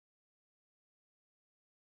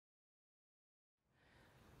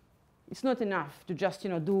it's not enough to just,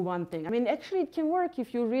 do one thing. I mean, actually, it can work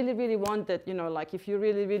if you really, really want it, like if you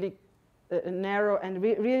really, really narrow and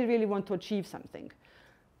really, really want to achieve something.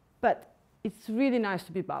 But it's really nice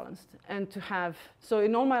to be balanced and to have, so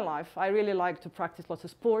in all my life, I really like to practice lots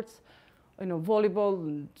of sports, volleyball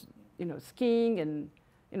and, skiing and,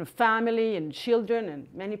 family and children and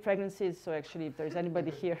many pregnancies. So actually, if there's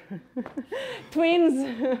anybody here, twins.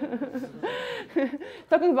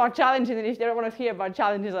 Talking about challenges, and if you don't want to hear about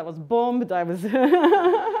challenges, I was bombed. I was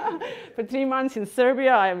for 3 months in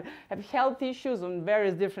Serbia. I have health issues on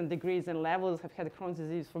various different degrees and levels. I've had Crohn's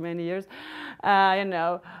disease for many years.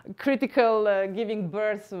 Critical giving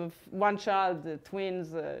birth of one child,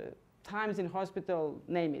 twins, times in hospital,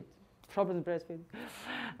 name it, problems breastfeeding.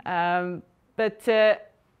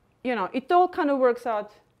 It all kind of works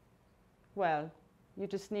out well. You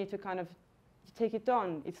just need to kind of take it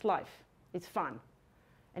on. It's life. It's fun.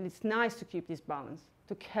 And it's nice to keep this balance,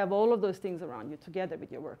 to have all of those things around you together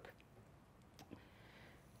with your work.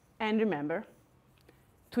 And remember,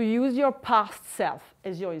 to use your past self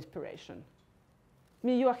as your inspiration. I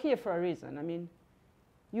mean, you are here for a reason. I mean,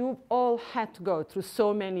 you all had to go through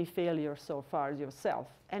so many failures so far yourself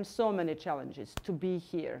and so many challenges to be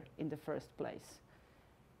here in the first place.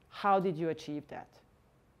 How did you achieve that?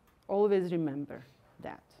 Always remember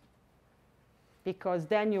that. Because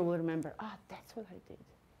then you will remember, that's what I did.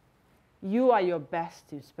 You are your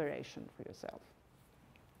best inspiration for yourself.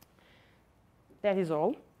 That is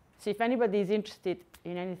all. So if anybody is interested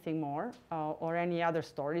in anything more or any other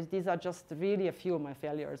stories, these are just really a few of my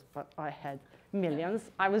failures, but I had millions.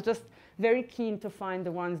 I was just very keen to find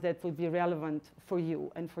the ones that would be relevant for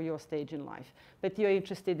you and for your stage in life. But if you're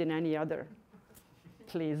interested in any other,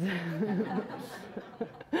 please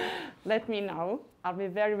let me know. I'll be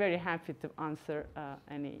very, very happy to answer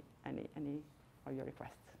any of your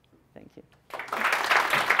requests.